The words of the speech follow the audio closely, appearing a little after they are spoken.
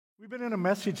We've been in a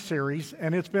message series,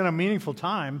 and it's been a meaningful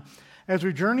time as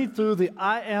we journey through the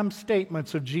I am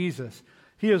statements of Jesus.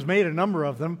 He has made a number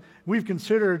of them. We've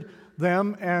considered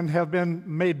them and have been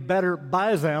made better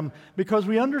by them because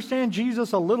we understand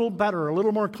Jesus a little better, a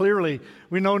little more clearly.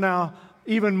 We know now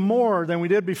even more than we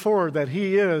did before that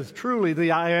He is truly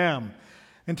the I am.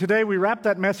 And today we wrap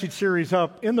that message series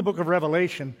up in the book of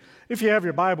Revelation. If you have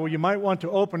your Bible, you might want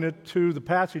to open it to the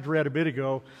passage read a bit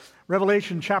ago,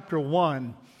 Revelation chapter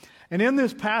 1. And in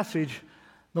this passage,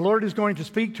 the Lord is going to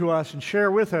speak to us and share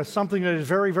with us something that is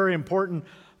very, very important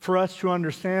for us to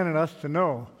understand and us to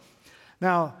know.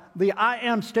 Now, the I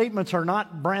am statements are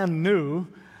not brand new.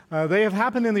 They have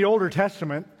happened in the Older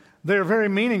Testament. They are very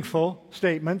meaningful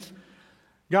statements.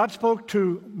 God spoke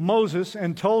to Moses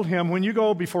and told him, when you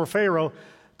go before Pharaoh,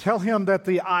 tell him that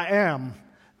the I am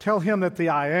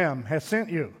has sent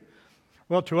you.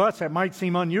 Well, to us, that might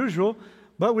seem unusual,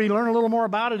 but we learn a little more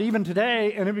about it even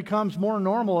today, and it becomes more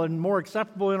normal and more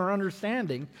acceptable in our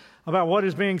understanding about what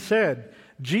is being said.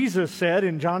 Jesus said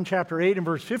in John chapter 8 and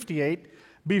verse 58,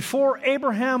 before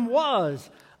Abraham was,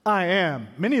 I am.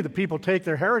 Many of the people take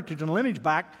their heritage and lineage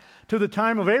back to the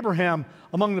time of Abraham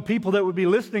among the people that would be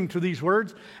listening to these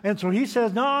words. And so he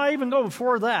says, no, I even go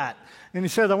before that. And he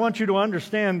says, I want you to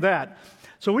understand that.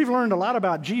 So we've learned a lot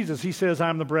about Jesus. He says,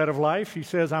 I'm the bread of life. He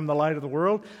says, I'm the light of the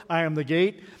world. I am the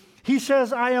gate. He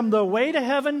says, I am the way to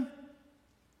heaven,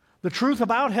 the truth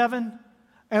about heaven,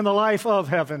 and the life of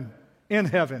heaven, in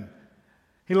heaven.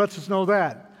 He lets us know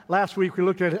that. Last week we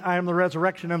looked at I am the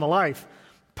resurrection and the life.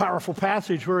 Powerful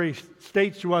passage where he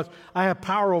states to us, I have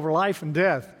power over life and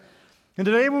death. And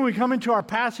today when we come into our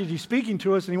passage, he's speaking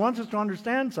to us and he wants us to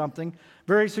understand something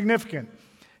very significant.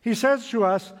 He says to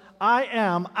us, I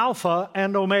am Alpha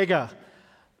and Omega.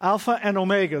 Alpha and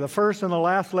Omega, the first and the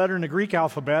last letter in the Greek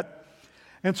alphabet.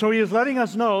 And so he is letting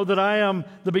us know that I am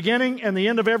the beginning and the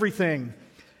end of everything.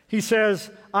 He says,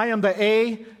 I am the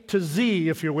A to Z,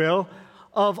 if you will,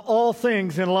 of all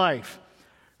things in life.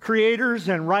 Creators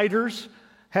and writers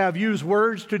have used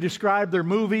words to describe their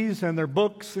movies and their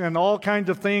books and all kinds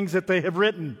of things that they have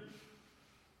written.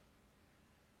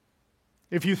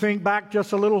 If you think back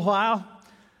just a little while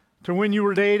to when you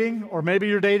were dating, or maybe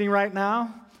you're dating right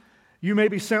now, you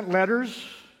maybe sent letters.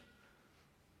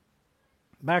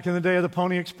 Back in the day of the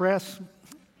Pony Express.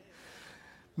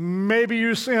 Maybe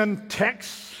you send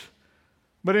texts,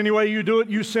 but anyway you do it,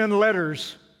 you send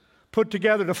letters put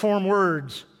together to form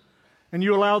words, and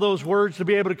you allow those words to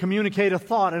be able to communicate a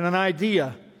thought and an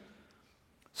idea.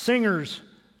 Singers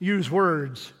use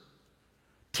words.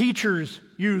 Teachers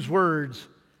use words.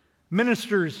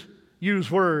 Ministers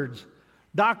use words.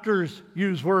 Doctors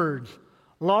use words.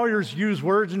 Lawyers use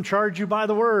words and charge you by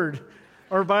the word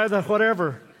or by the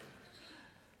whatever.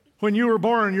 When you were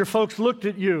born, your folks looked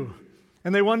at you,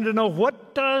 and they wanted to know,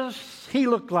 what does he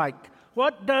look like?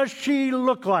 What does she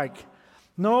look like?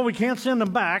 No, we can't send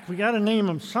them back. We got to name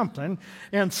them something.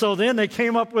 And so then they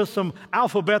came up with some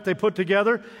alphabet they put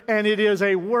together, and it is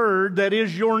a word that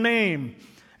is your name.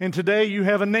 And today you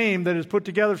have a name that is put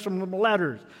together from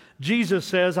letters. Jesus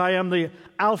says, I am the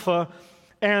Alpha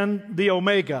and the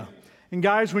Omega. And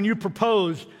guys, when you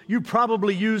propose, you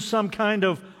probably use some kind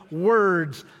of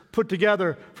words put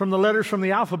together from the letters from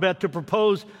the alphabet to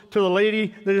propose to the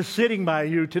lady that is sitting by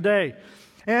you today.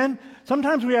 And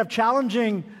sometimes we have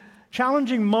challenging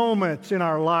moments in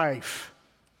our life,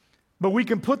 but we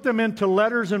can put them into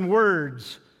letters and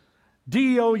words.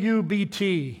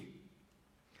 D-O-U-B-T,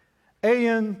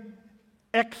 A-N-X-I-E-T-Y,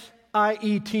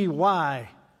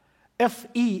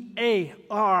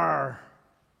 F-E-A-R,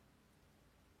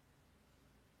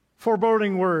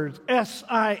 foreboding words,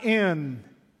 S-I-N.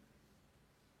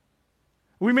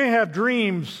 We may have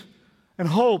dreams and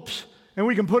hopes, and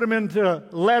we can put them into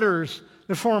letters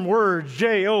that form words,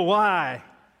 J-O-Y.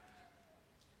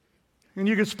 And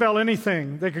you can spell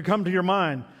anything that could come to your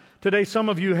mind. Today, some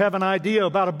of you have an idea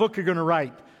about a book you're going to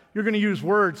write. You're going to use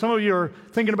words. Some of you are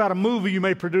thinking about a movie you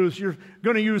may produce. You're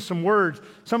going to use some words.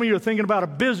 Some of you are thinking about a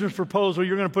business proposal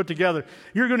you're going to put together.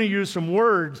 You're going to use some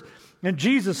words. And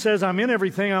Jesus says, I'm in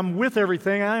everything. I'm with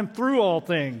everything. I am through all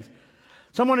things.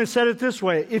 Someone has said it this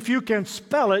way, if you can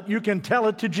spell it, you can tell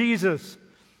it to Jesus.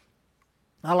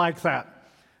 I like that.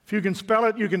 If you can spell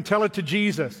it, you can tell it to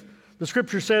Jesus. The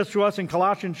scripture says to us in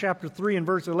Colossians chapter 3 and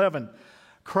verse 11,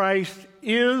 Christ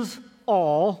is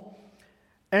all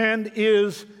and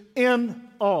is in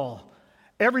all.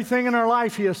 Everything in our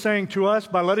life He is saying to us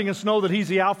by letting us know that He's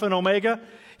the Alpha and Omega.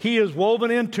 He is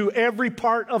woven into every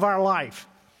part of our life.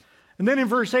 And then in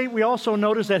verse 8, we also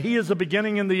notice that He is the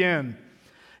beginning and the end.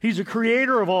 He's a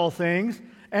creator of all things,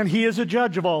 and He is a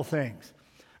judge of all things.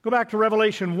 Go back to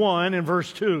Revelation 1 and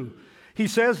verse 2. He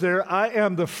says there, I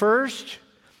am the first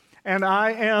and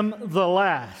I am the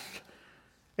last.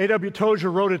 A.W.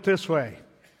 Tozer wrote it this way: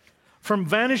 from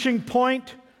vanishing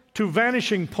point to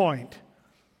vanishing point,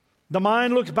 the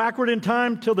mind looks backward in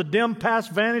time till the dim past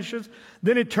vanishes.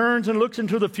 Then it turns and looks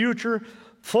into the future,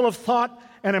 full of thought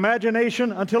and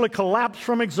imagination, until it collapses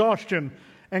from exhaustion.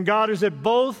 And God is at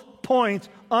both points,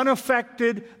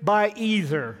 unaffected by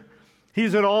either.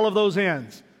 He's at all of those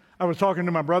ends. I was talking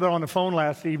to my brother on the phone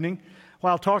last evening.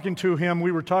 While talking to him,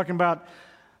 we were talking about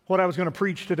what I was going to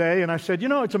preach today. And I said, you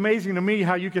know, it's amazing to me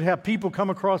how you could have people come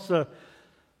across the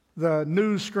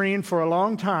news screen for a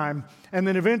long time, and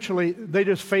then eventually they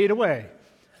just fade away.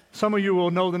 Some of you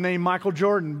will know the name Michael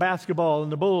Jordan, basketball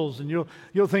and the Bulls, and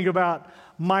you'll think about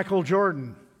Michael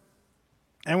Jordan.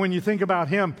 And when you think about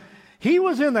him, he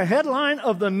was in the headline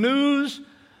of the news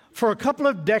for a couple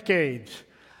of decades.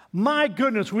 My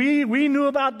goodness, we knew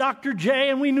about Dr. J,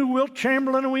 and we knew Wilt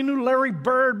Chamberlain, and we knew Larry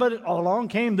Bird, but along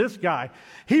came this guy.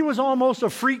 He was almost a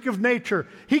freak of nature.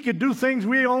 He could do things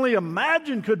we only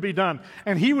imagined could be done,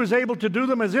 and he was able to do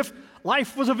them as if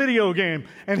life was a video game,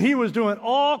 and he was doing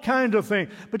all kinds of things.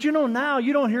 But you know, now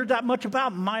you don't hear that much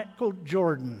about Michael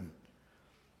Jordan.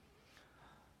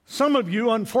 Some of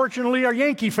you, unfortunately, are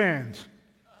Yankee fans.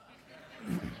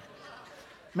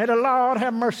 May the Lord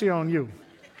have mercy on you.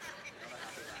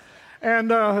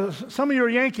 And some of you are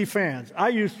Yankee fans. I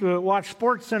used to watch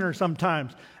SportsCenter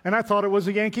sometimes, and I thought it was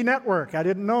the Yankee Network. I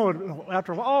didn't know it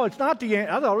after a while. Oh, it's not the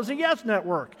Yankee. I thought it was the Yes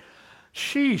Network.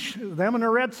 Sheesh, them and the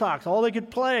Red Sox, all they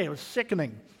could play. It was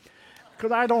sickening.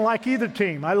 Because I don't like either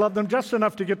team. I love them just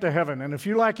enough to get to heaven. And if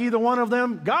you like either one of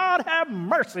them, God have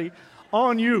mercy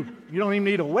on you. You don't even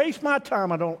need to waste my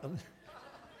time. I don't.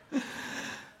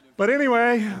 But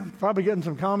anyway, probably getting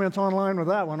some comments online with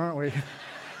that one, aren't we?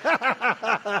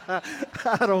 I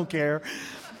don't care.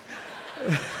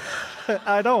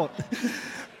 I don't.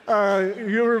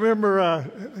 You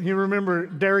remember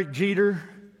Derek Jeter?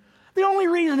 The only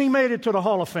reason he made it to the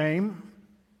Hall of Fame,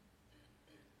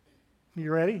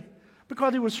 you ready?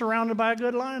 Because he was surrounded by a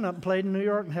good lineup and played in New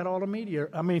York and had all the media.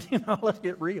 I mean, let's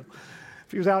get real.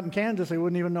 If he was out in Kansas, they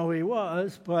wouldn't even know who he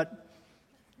was. But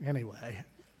anyway,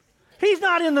 he's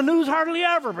not in the news hardly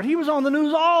ever, but he was on the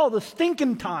news all the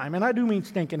stinking time. And I do mean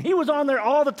stinking. He was on there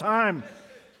all the time.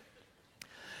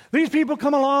 These people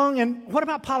come along, and what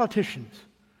about politicians?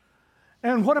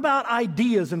 And what about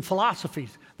ideas and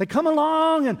philosophies? They come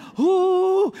along, and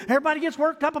everybody gets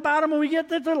worked up about them, and we get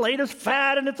the latest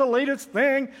fad, and it's the latest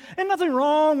thing. And nothing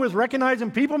wrong with recognizing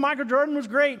people. Michael Jordan was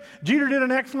great. Jeter did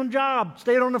an excellent job,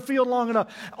 stayed on the field long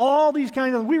enough. All these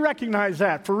kinds of, we recognize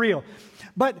that for real.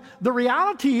 But the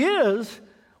reality is,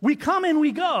 we come and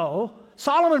we go.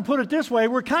 Solomon put it this way: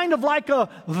 we're kind of like a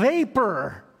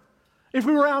vapor. If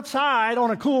we were outside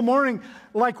on a cool morning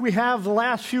like we have the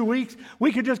last few weeks,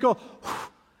 we could just go,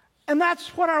 and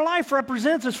that's what our life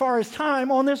represents as far as time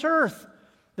on this earth.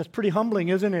 That's pretty humbling,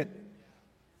 isn't it?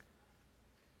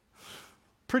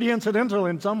 Pretty incidental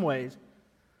in some ways.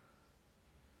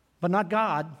 But not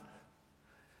God.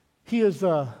 He is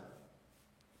the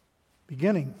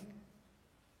beginning.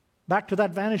 Back to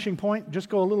that vanishing point, just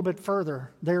go a little bit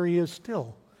further. There he is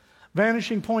still.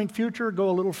 Vanishing point future, go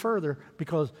a little further,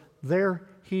 because there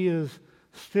he is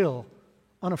still,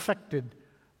 unaffected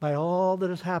by all that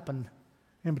has happened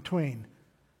in between.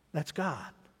 That's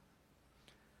God.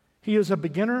 He is a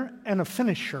beginner and a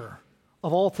finisher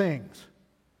of all things.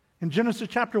 In Genesis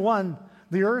chapter 1,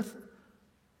 the earth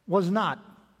was not.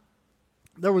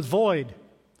 There was void.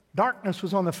 Darkness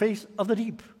was on the face of the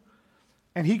deep.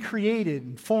 And he created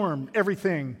and formed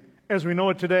everything as we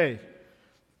know it today.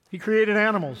 He created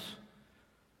animals.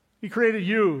 He created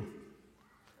you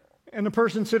and the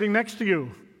person sitting next to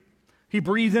you. He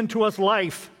breathed into us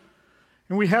life.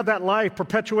 And we have that life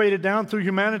perpetuated down through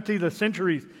humanity, the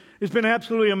centuries. It's been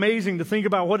absolutely amazing to think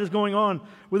about what is going on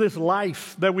with this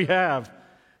life that we have.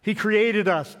 He created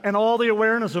us and all the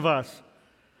awareness of us.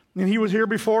 And he was here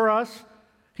before us.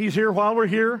 He's here while we're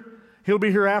here. He'll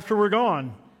be here after we're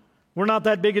gone. We're not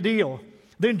that big a deal.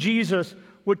 Then Jesus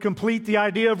would complete the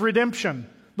idea of redemption,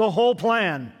 the whole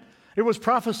plan. It was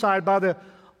prophesied by the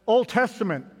Old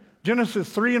Testament, Genesis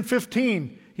 3 and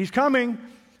 15. He's coming.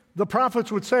 The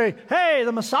prophets would say, hey,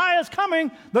 the Messiah is coming.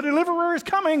 The deliverer is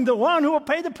coming. The one who will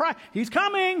pay the price. He's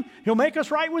coming. He'll make us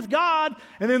right with God.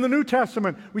 And in the New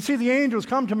Testament, we see the angels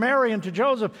come to Mary and to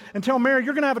Joseph and tell Mary,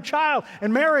 you're going to have a child.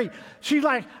 And Mary, she's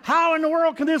like, how in the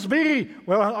world can this be?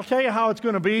 Well, I'll tell you how it's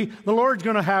going to be. The Lord's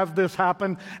going to have this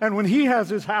happen. And when he has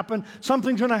this happen,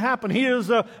 something's going to happen. He is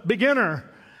the beginner.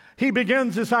 he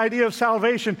begins this idea of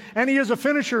salvation, and he is a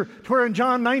finisher, to where in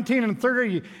John 19 and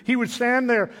 30, he would stand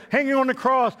there hanging on the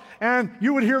cross, and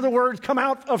you would hear the words come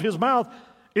out of his mouth,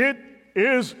 "It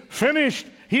is finished."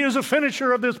 He is a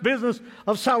finisher of this business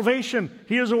of salvation.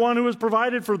 He is the one who has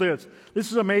provided for this.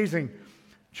 This is amazing.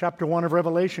 Chapter 1 of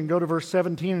Revelation, go to verse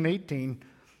 17 and 18.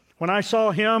 "When I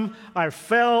saw him, I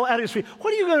fell at his feet."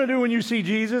 What are you going to do when you see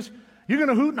Jesus? You're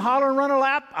going to hoot and holler and run a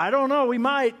lap? I don't know. We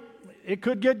might. It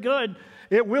could get good.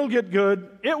 It will get good.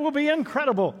 It will be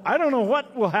incredible. I don't know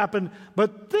what will happen,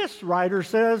 but this writer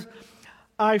says,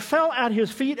 "I fell at his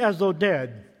feet as though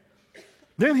dead.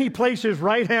 Then he placed his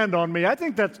right hand on me." I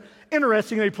think that's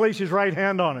interesting that he placed his right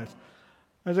hand on us.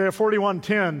 Isaiah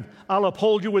 41:10, "I'll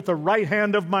uphold you with the right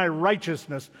hand of my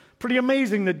righteousness." Pretty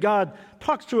amazing that God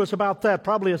talks to us about that,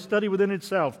 probably a study within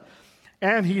itself.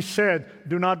 "And he said,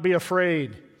 do not be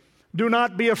afraid." Do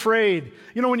not be afraid.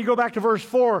 You know, when you go back to verse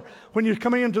 4, when you're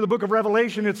coming into the book of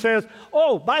Revelation, it says,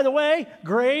 "Oh, by the way,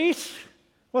 grace,"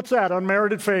 what's that?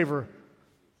 Unmerited favor.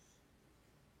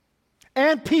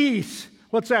 "And peace."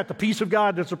 What's that? The peace of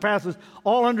God that surpasses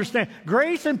all understanding.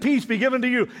 Grace and peace be given to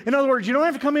you. In other words, you don't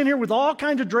have to come in here with all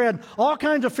kinds of dread, all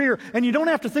kinds of fear, and you don't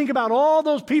have to think about all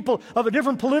those people of a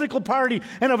different political party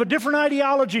and of a different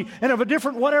ideology and of a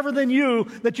different whatever than you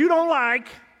that you don't like,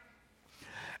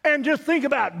 and just think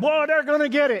about, boy, they're going to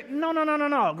get it. No, no, no, no,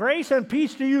 no. Grace and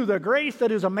peace to you. The grace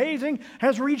that is amazing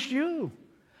has reached you.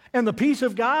 And the peace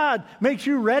of God makes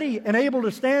you ready and able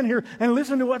to stand here and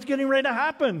listen to what's getting ready to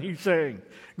happen, he's saying.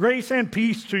 Grace and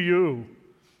peace to you.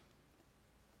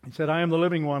 He said, "I am the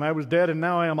living one. I was dead and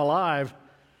now I am alive.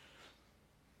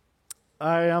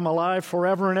 I am alive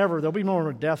forever and ever. There'll be no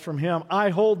more death from him. I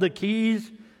hold the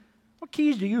keys." What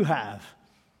keys do you have?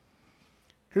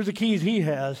 Here's the keys he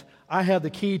has. I have the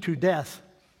key to death.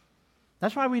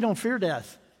 That's why we don't fear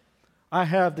death. I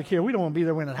have the key. We don't want to be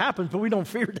there when it happens, but we don't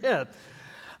fear death.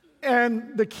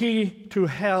 And the key to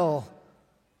hell.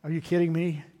 Are you kidding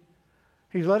me?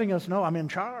 He's letting us know I'm in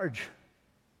charge.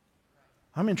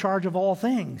 I'm in charge of all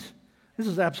things. This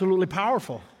is absolutely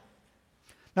powerful.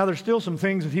 Now, there's still some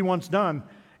things that he wants done.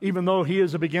 Even though he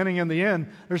is the beginning and the end,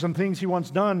 there's some things he wants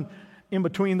done in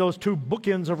between those two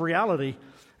bookends of reality.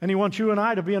 And he wants you and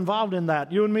I to be involved in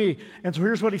that, you and me. And so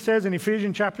here's what he says in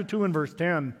Ephesians chapter 2 and verse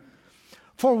 10.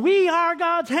 "For we are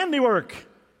God's handiwork."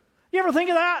 You ever think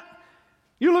of that?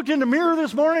 You looked in the mirror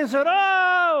this morning and said,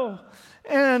 "Oh,"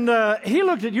 and he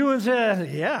looked at you and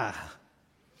said, "Yeah,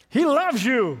 he loves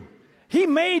you. He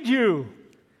made you.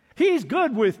 He's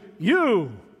good with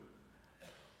you."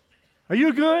 Are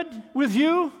you good with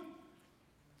you?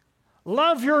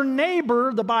 Love your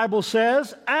neighbor, the Bible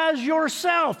says, as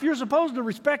yourself. You're supposed to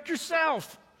respect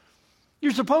yourself.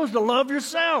 You're supposed to love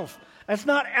yourself. That's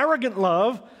not arrogant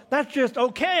love. That's just,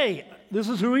 okay, this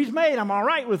is who he's made. I'm all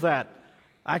right with that.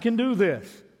 I can do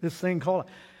this thing called,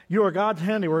 you are God's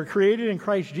handiwork, created in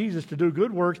Christ Jesus to do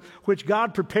good works, which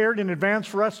God prepared in advance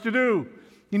for us to do.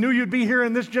 He knew you'd be here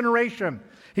in this generation.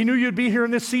 He knew you'd be here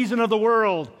in this season of the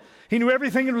world. He knew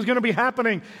everything that was going to be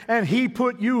happening, and he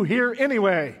put you here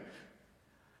anyway.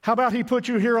 How about he put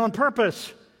you here on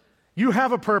purpose? You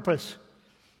have a purpose,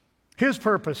 his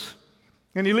purpose,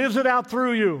 and he lives it out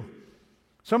through you.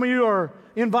 Some of you are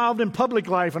involved in public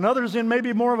life, and others in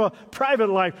maybe more of a private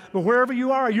life. But wherever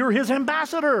you are, you're his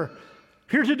ambassador,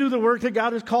 here to do the work that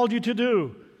God has called you to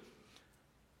do.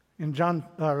 In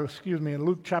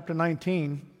Luke chapter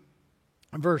 19,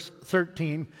 verse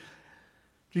 13,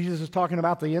 Jesus is talking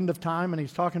about the end of time, and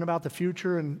he's talking about the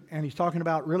future, and he's talking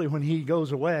about really when he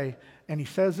goes away. And he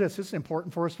says this is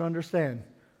important for us to understand.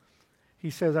 He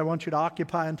says, "I want you to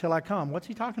occupy until I come." What's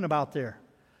he talking about there?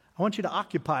 I want you to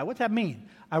occupy. What's that mean?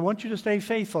 I want you to stay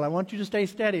faithful. I want you to stay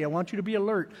steady. I want you to be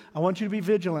alert. I want you to be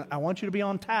vigilant. I want you to be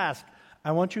on task.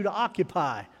 I want you to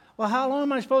occupy. Well, how long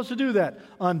am I supposed to do that?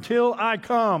 Until I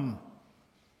come.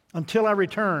 Until I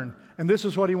return. And this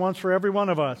is what he wants for every one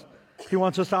of us. He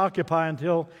wants us to occupy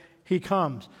until he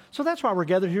comes. So that's why we're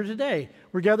gathered here today.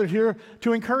 We're gathered here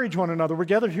to encourage one another. We're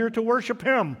gathered here to worship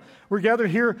him. We're gathered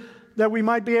here that we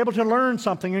might be able to learn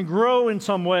something and grow in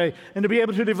some way and to be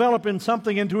able to develop in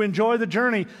something and to enjoy the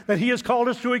journey that he has called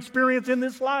us to experience in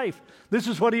this life. This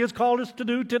is what he has called us to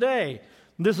do today.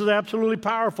 This is absolutely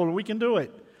powerful, and we can do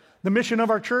it. The mission of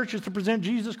our church is to present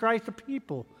Jesus Christ to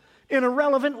people in a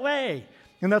relevant way,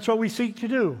 and that's what we seek to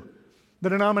do. The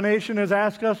denomination has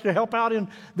asked us to help out in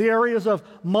the areas of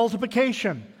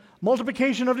multiplication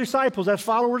of disciples as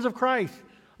followers of Christ.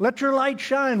 Let your light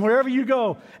shine wherever you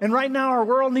go. And right now our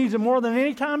world needs it more than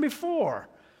any time before.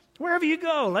 Wherever you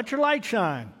go, let your light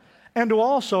shine. And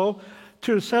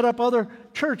to set up other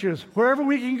churches wherever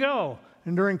we can go.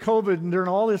 And during COVID and during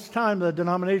all this time, the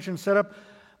denomination set up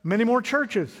many more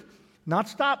churches, not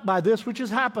stopped by this which has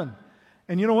happened.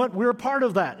 And you know what? We're a part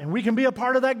of that, and we can be a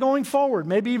part of that going forward,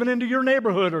 maybe even into your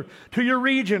neighborhood or to your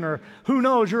region, or who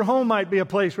knows, your home might be a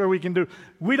place where we can do.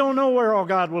 We don't know where all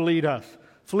God will lead us.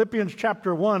 Philippians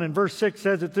chapter 1 and verse 6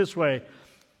 says it this way: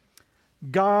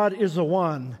 God is the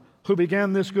one who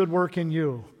began this good work in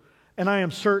you, and I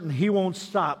am certain He won't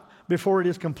stop before it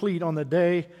is complete on the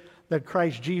day that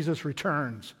Christ Jesus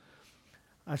returns.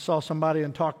 I saw somebody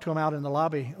and talked to him out in the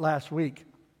lobby last week.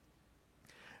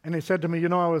 And they said to me,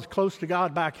 I was close to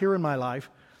God back here in my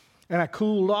life, and I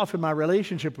cooled off in my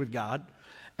relationship with God.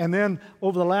 And then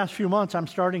over the last few months, I'm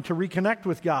starting to reconnect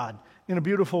with God in a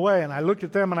beautiful way. And I looked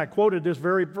at them and I quoted this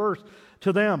very verse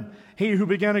to them. He who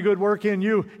began a good work in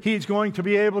you, He's going to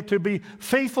be able to be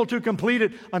faithful to complete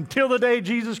it until the day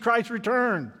Jesus Christ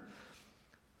returns.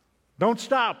 Don't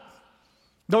stop.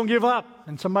 Don't give up.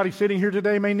 And somebody sitting here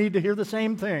today may need to hear the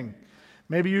same thing.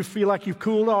 Maybe you feel like you've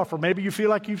cooled off, or maybe you feel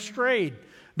like you've strayed.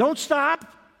 Don't stop.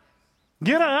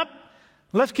 Get up.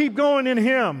 Let's keep going in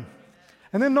Him.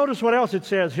 And then notice what else it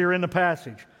says here in the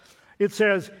passage. It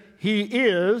says, He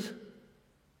is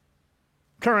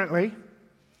currently,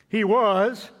 He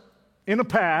was in the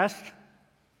past,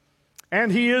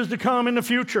 and He is to come in the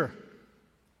future.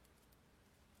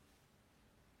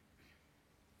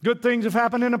 Good things have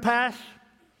happened in the past.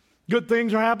 Good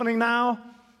things are happening now.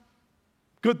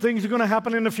 Good things are going to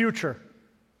happen in the future.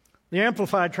 The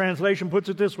Amplified Translation puts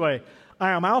it this way: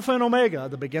 I am Alpha and Omega,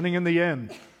 the beginning and the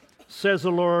end, says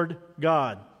the Lord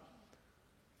God,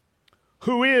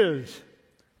 who is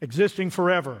existing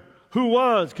forever, who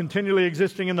was continually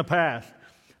existing in the past,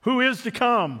 who is to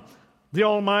come, the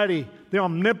Almighty, the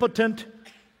Omnipotent,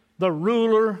 the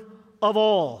ruler of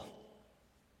all.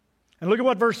 And look at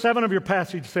what verse 7 of your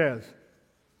passage says.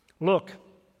 Look.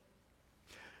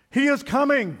 He is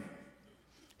coming.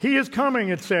 He is coming,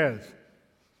 it says.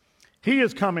 He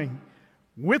is coming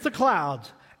with the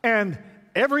clouds, and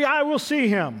every eye will see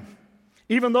Him,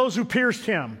 even those who pierced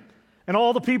Him, and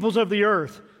all the peoples of the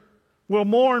earth will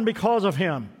mourn because of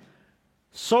Him.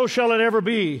 So shall it ever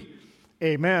be.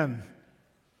 Amen.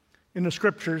 In the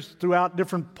Scriptures, throughout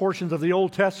different portions of the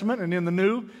Old Testament and in the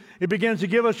New, it begins to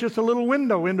give us just a little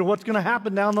window into what's going to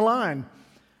happen down the line.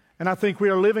 And I think we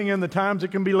are living in the times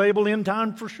that can be labeled end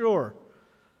time for sure.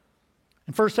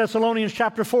 In 1 Thessalonians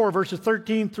chapter 4, verses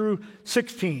 13 through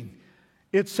 16,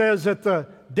 it says that the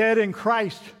dead in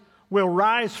Christ will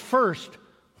rise first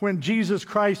when Jesus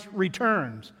Christ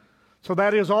returns. So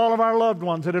that is all of our loved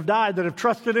ones that have died, that have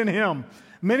trusted in Him.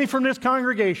 Many from this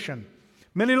congregation,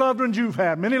 many loved ones you've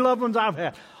had, many loved ones I've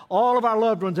had, all of our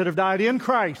loved ones that have died in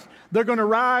Christ, they're going to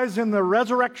rise in the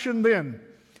resurrection then.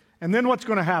 And then what's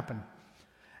going to happen?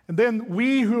 And then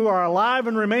we who are alive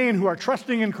and remain, who are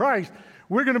trusting in Christ,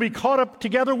 we're going to be caught up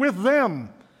together with them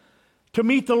to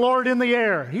meet the Lord in the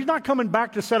air. He's not coming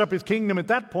back to set up His kingdom at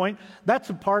that point. That's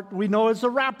a part we know as the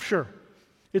rapture.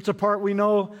 It's a part we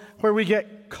know where we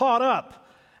get caught up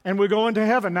and we go into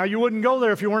heaven. Now, you wouldn't go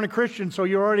there if you weren't a Christian, so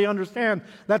you already understand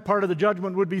that part of the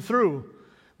judgment would be through.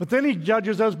 But then He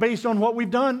judges us based on what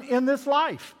we've done in this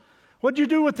life. What'd you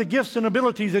do with the gifts and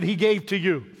abilities that He gave to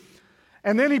you?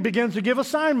 And then He begins to give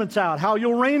assignments out, how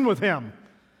you'll reign with Him.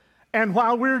 And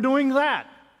while we're doing that,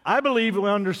 I believe we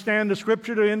understand the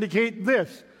Scripture to indicate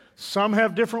this. Some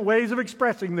have different ways of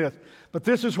expressing this, but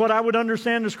this is what I would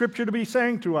understand the Scripture to be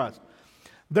saying to us.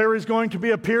 There is going to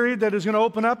be a period that is going to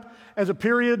open up as a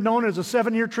period known as a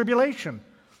 7-year tribulation.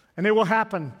 And it will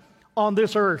happen on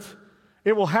this earth.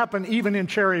 It will happen even in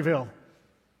Cherryville.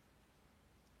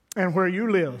 And where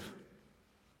you live.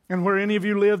 And where any of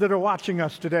you live that are watching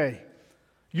us today.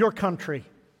 Your country.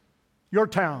 Your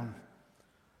town.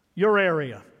 Your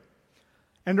area.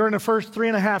 And during the first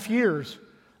 3.5 years,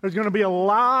 there's going to be a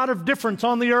lot of difference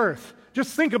on the earth.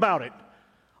 Just think about it.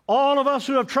 All of us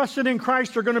who have trusted in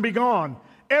Christ are going to be gone.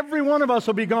 Every one of us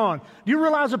will be gone. Do you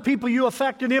realize the people you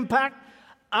affect and impact?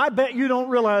 I bet you don't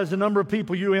realize the number of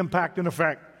people you impact and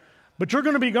affect. But you're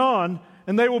going to be gone,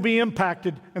 and they will be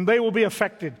impacted, and they will be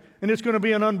affected. And it's going to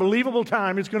be an unbelievable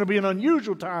time. It's going to be an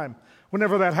unusual time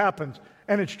whenever that happens.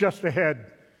 And it's just ahead.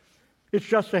 It's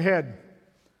just ahead.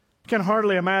 Can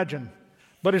hardly imagine,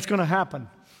 but it's going to happen.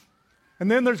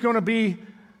 And then there's going to be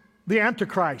the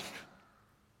Antichrist.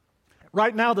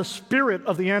 Right now, the spirit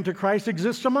of the Antichrist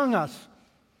exists among us.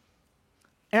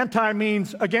 Anti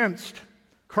means against.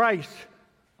 Christ,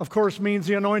 of course, means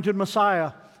the anointed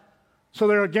Messiah. So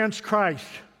they're against Christ.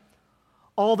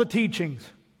 All the teachings,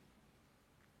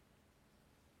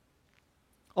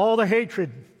 all the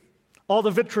hatred, all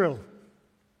the vitriol,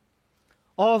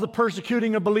 all the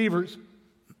persecuting of believers,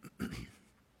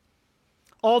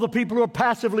 all the people who are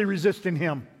passively resisting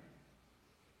Him.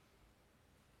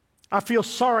 I feel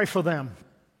sorry for them.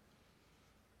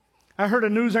 I heard a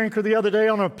news anchor the other day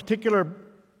on a particular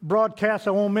broadcast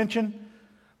I won't mention,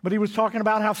 but he was talking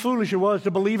about how foolish it was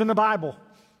to believe in the Bible,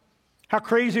 how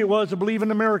crazy it was to believe in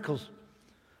the miracles,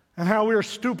 and how we were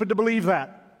stupid to believe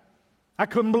that. I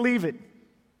couldn't believe it.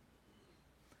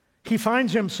 He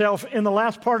finds himself in the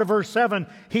last part of verse 7.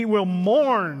 He will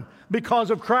mourn because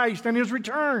of Christ and his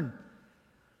return.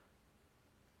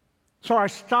 So I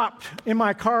stopped in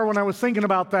my car when I was thinking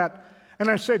about that, and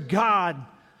I said, God,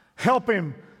 help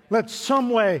him. Let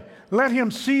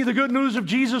him see the good news of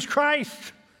Jesus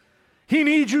Christ. He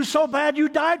needs you so bad you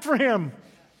died for him.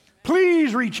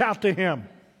 Please reach out to him.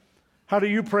 How do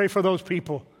you pray for those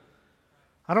people?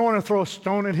 I don't want to throw a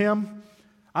stone at him.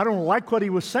 I don't like what he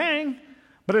was saying,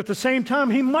 but at the same time,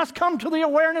 he must come to the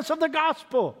awareness of the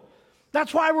gospel.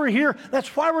 That's why we're here.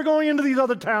 That's why we're going into these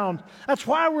other towns. That's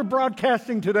why we're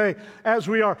broadcasting today as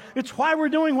we are. It's why we're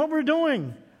doing what we're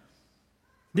doing.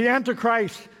 The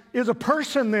Antichrist is a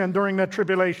person then during that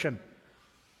tribulation.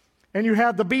 And you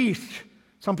have the beast.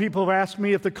 Some people have asked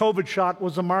me if the COVID shot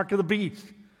was the mark of the beast.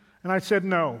 And I said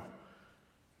no.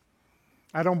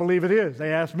 I don't believe it is.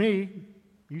 They asked me,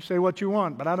 you say what you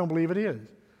want, but I don't believe it is.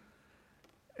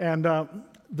 And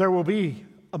there will be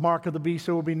a mark of the beast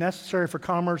that will be necessary for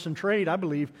commerce and trade, I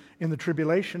believe, in the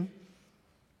tribulation.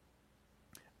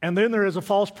 And then there is a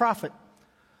false prophet.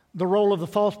 The role of the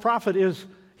false prophet is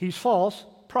he's false,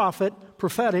 prophet,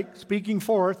 prophetic, speaking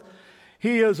forth.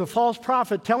 He is a false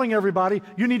prophet telling everybody,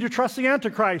 you need to trust the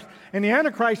Antichrist. And the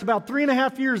Antichrist, about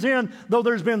 3.5 years in, though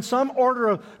there's been some order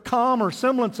of calm or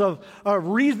semblance of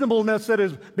reasonableness that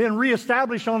has been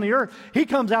reestablished on the earth, he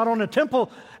comes out on the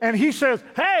temple and he says,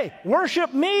 hey,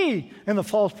 worship me. And the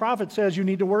false prophet says you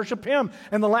need to worship him.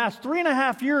 And the last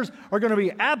 3.5 years are going to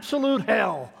be absolute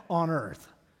hell on earth.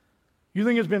 You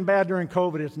think it's been bad during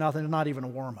COVID? It's nothing, not even a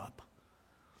warm-up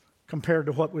compared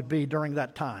to what would be during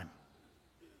that time.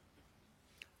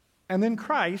 And then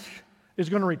Christ is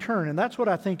going to return, and that's what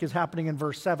I think is happening in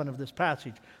verse 7 of this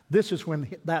passage. This is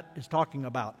when that is talking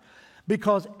about.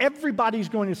 Because everybody's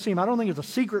going to see him. I don't think it's a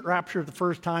secret rapture the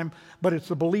first time, but it's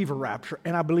the believer rapture.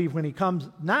 And I believe when he comes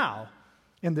now,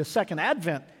 in this second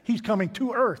advent, he's coming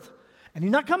to earth. And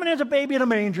he's not coming as a baby in a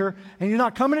manger, and he's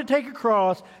not coming to take a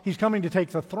cross. He's coming to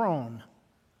take the throne.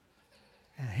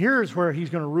 And here's where he's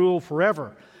going to rule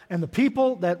forever. And the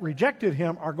people that rejected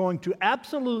him are going to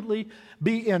absolutely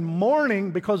be in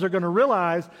mourning because they're going to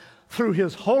realize through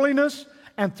his holiness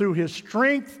and through his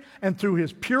strength and through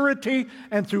his purity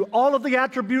and through all of the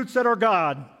attributes that are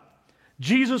God,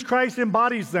 Jesus Christ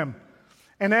embodies them.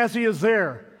 And as he is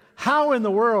there, how in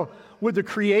the world would the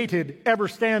created ever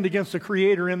stand against the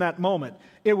Creator in that moment?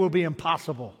 It will be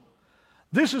impossible.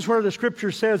 This is where the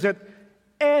Scripture says that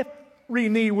every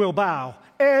knee will bow,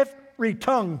 every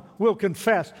tongue will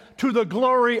confess to the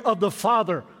glory of the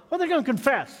Father. What are they going to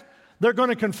confess? They're going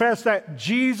to confess that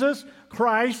Jesus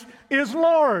Christ is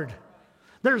Lord.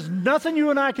 There's nothing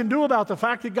you and I can do about the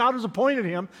fact that God has appointed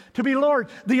him to be Lord.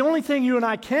 The only thing you and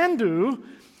I can do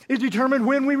is determine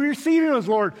when we receive him as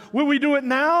Lord. Will we do it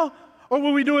now, or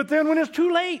will we do it then when it's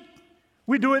too late?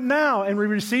 We do it now, and we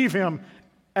receive him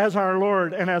as our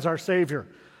Lord and as our Savior.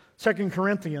 2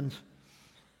 Corinthians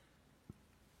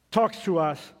talks to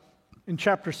us in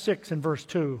chapter 6 and verse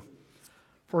 2,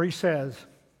 for he says,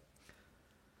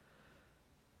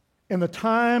 in the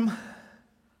time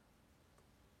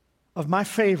of my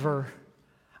favor,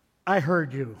 I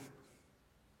heard you.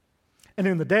 And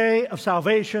in the day of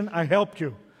salvation, I helped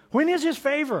you. When is his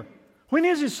favor? When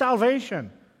is his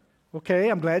salvation? Okay,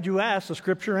 I'm glad you asked. The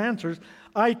Scripture answers.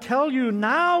 I tell you,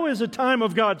 now is a time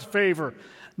of God's favor.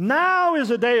 Now is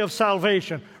a day of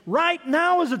salvation. Right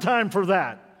now is a time for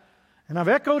that. And I've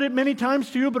echoed it many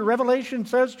times to you, but Revelation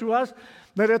says to us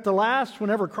that at the last,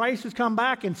 whenever Christ has come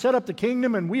back and set up the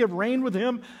kingdom and we have reigned with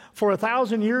him for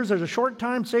 1,000 years, there's a short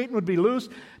time Satan would be loose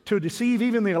to deceive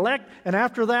even the elect. And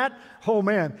after that, oh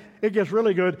man, it gets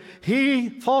really good. He,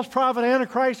 false prophet,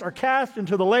 Antichrist, are cast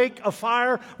into the lake of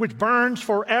fire which burns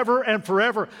forever and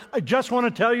forever. I just want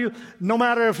to tell you, no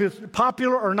matter if it's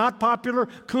popular or not popular,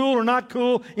 cool or not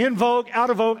cool, in vogue, out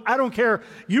of vogue, I don't care.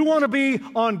 You want to be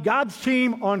on God's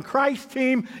team, on Christ's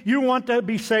team. You want to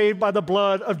be saved by the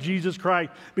blood of Jesus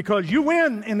Christ because you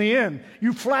win in the end.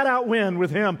 You flat out win with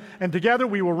him, and together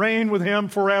we will reign with him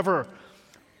forever.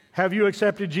 Have you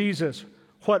accepted Jesus?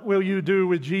 What will you do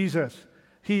with Jesus?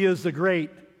 He is the great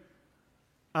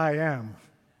I am.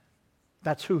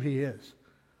 That's who he is.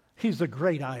 He's the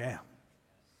great I am.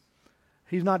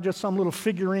 He's not just some little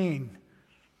figurine.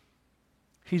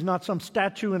 He's not some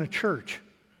statue in a church.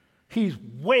 He's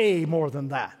way more than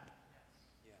that.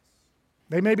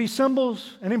 They may be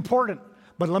symbols and important,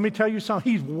 But let me tell you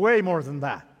something, he's way more than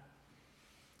that.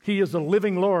 He is the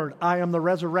living Lord. I am the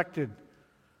resurrected,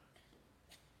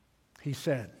 he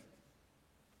said.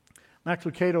 Max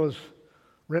Lucado has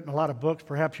written a lot of books.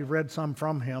 Perhaps you've read some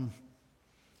from him.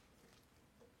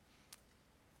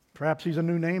 Perhaps he's a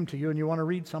new name to you and you want to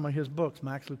read some of his books.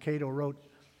 Max Lucado wrote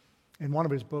in one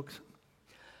of his books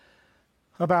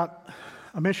about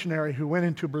a missionary who went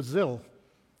into Brazil.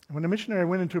 And when the missionary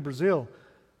went into Brazil,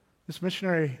 this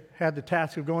missionary had the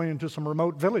task of going into some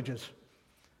remote villages.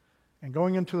 And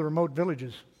going into the remote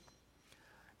villages,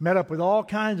 met up with all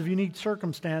kinds of unique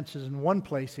circumstances. In one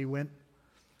place he went,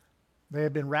 they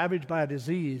had been ravaged by a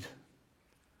disease.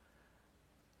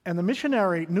 And the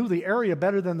missionary knew the area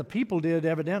better than the people did,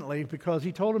 evidently, because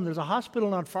he told them there's a hospital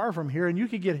not far from here and you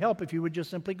could get help if you would just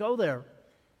simply go there.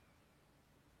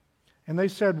 And they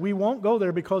said, we won't go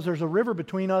there because there's a river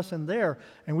between us and there,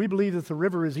 and we believe that the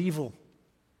river is evil.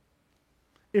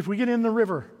 If we get in the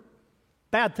river,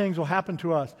 bad things will happen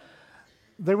to us.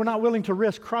 They were not willing to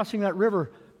risk crossing that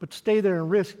river, but stay there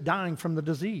and risk dying from the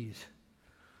disease.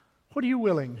 What are you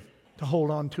willing to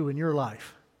hold on to in your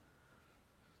life?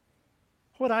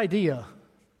 What idea,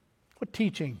 what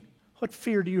teaching, what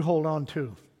fear do you hold on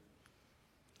to?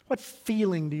 What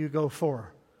feeling do you go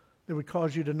for that would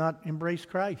cause you to not embrace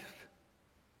Christ?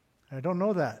 I don't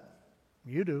know that.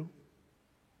 You do.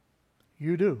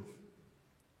 You do.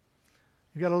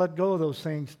 You've got to let go of those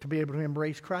things to be able to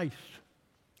embrace Christ.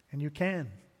 And you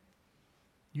can.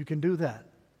 You can do that.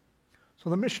 So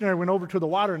the missionary went over to the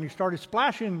water and he started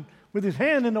splashing with his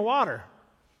hand in the water.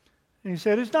 And he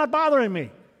said, it's not bothering me.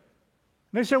 And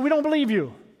they said, we don't believe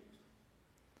you.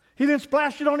 He then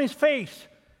splashed it on his face.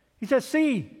 He said,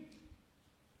 see. And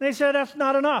they said, that's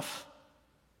not enough.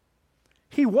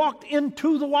 He walked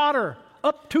into the water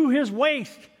up to his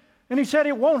waist. And he said,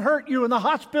 it won't hurt you. And the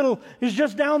hospital is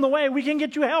just down the way. We can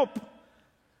get you help.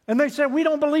 And they said, we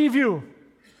don't believe you.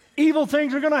 Evil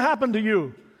things are going to happen to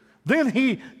you. Then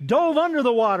he dove under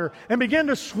the water and began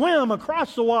to swim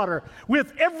across the water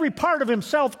with every part of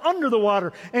himself under the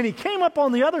water. And he came up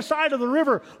on the other side of the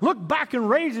river, looked back and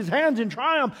raised his hands in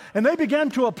triumph. And they began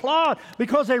to applaud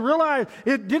because they realized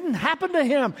it didn't happen to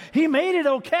him. He made it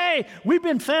okay. We've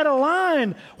been fed a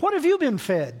line. What have you been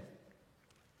fed?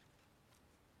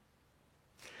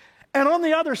 And on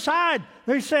the other side,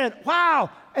 they said, wow.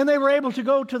 And they were able to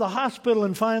go to the hospital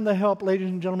and find the help. Ladies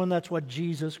and gentlemen, that's what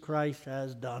Jesus Christ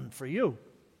has done for you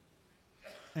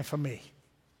and for me.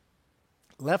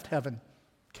 Left heaven,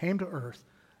 came to earth,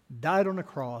 died on the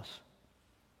cross,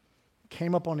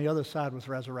 came up on the other side with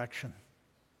resurrection.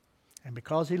 And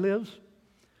because he lives,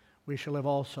 we shall live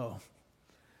also.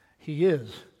 He is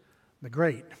the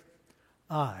great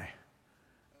I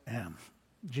am.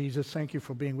 Jesus, thank you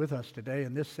for being with us today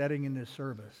in this setting, in this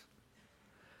service.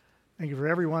 Thank you for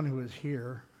everyone who is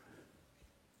here,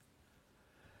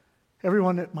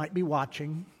 everyone that might be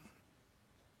watching,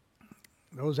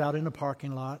 those out in the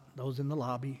parking lot, those in the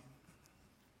lobby,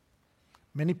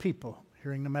 many people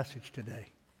hearing the message today.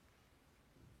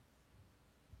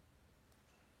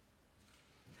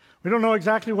 We don't know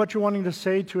exactly what you're wanting to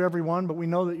say to everyone, but we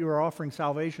know that you are offering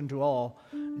salvation to all.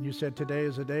 And you said today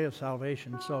is a day of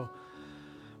salvation. So,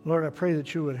 Lord, I pray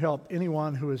that you would help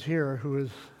anyone who is here who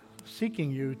is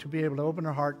seeking you to be able to open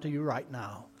their heart to you right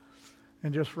now.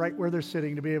 And just right where they're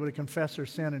sitting to be able to confess their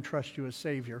sin and trust you as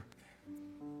Savior.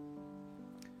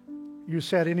 You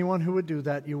said anyone who would do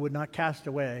that, you would not cast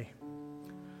away.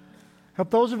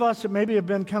 Help those of us that maybe have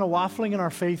been kind of waffling in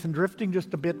our faith and drifting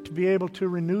just a bit to be able to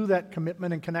renew that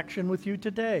commitment and connection with you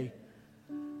today.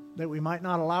 That we might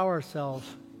not allow ourselves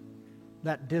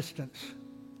that distance.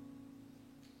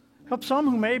 Help some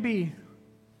who maybe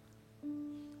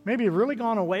have really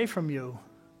gone away from you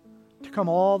to come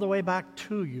all the way back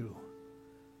to you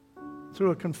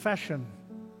through a confession,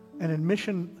 an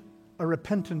admission, a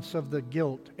repentance of the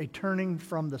guilt, a turning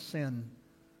from the sin,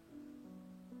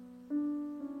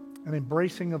 an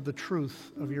embracing of the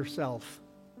truth of yourself.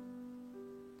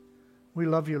 We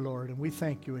love you, Lord, and we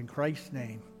thank you in Christ's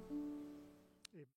name.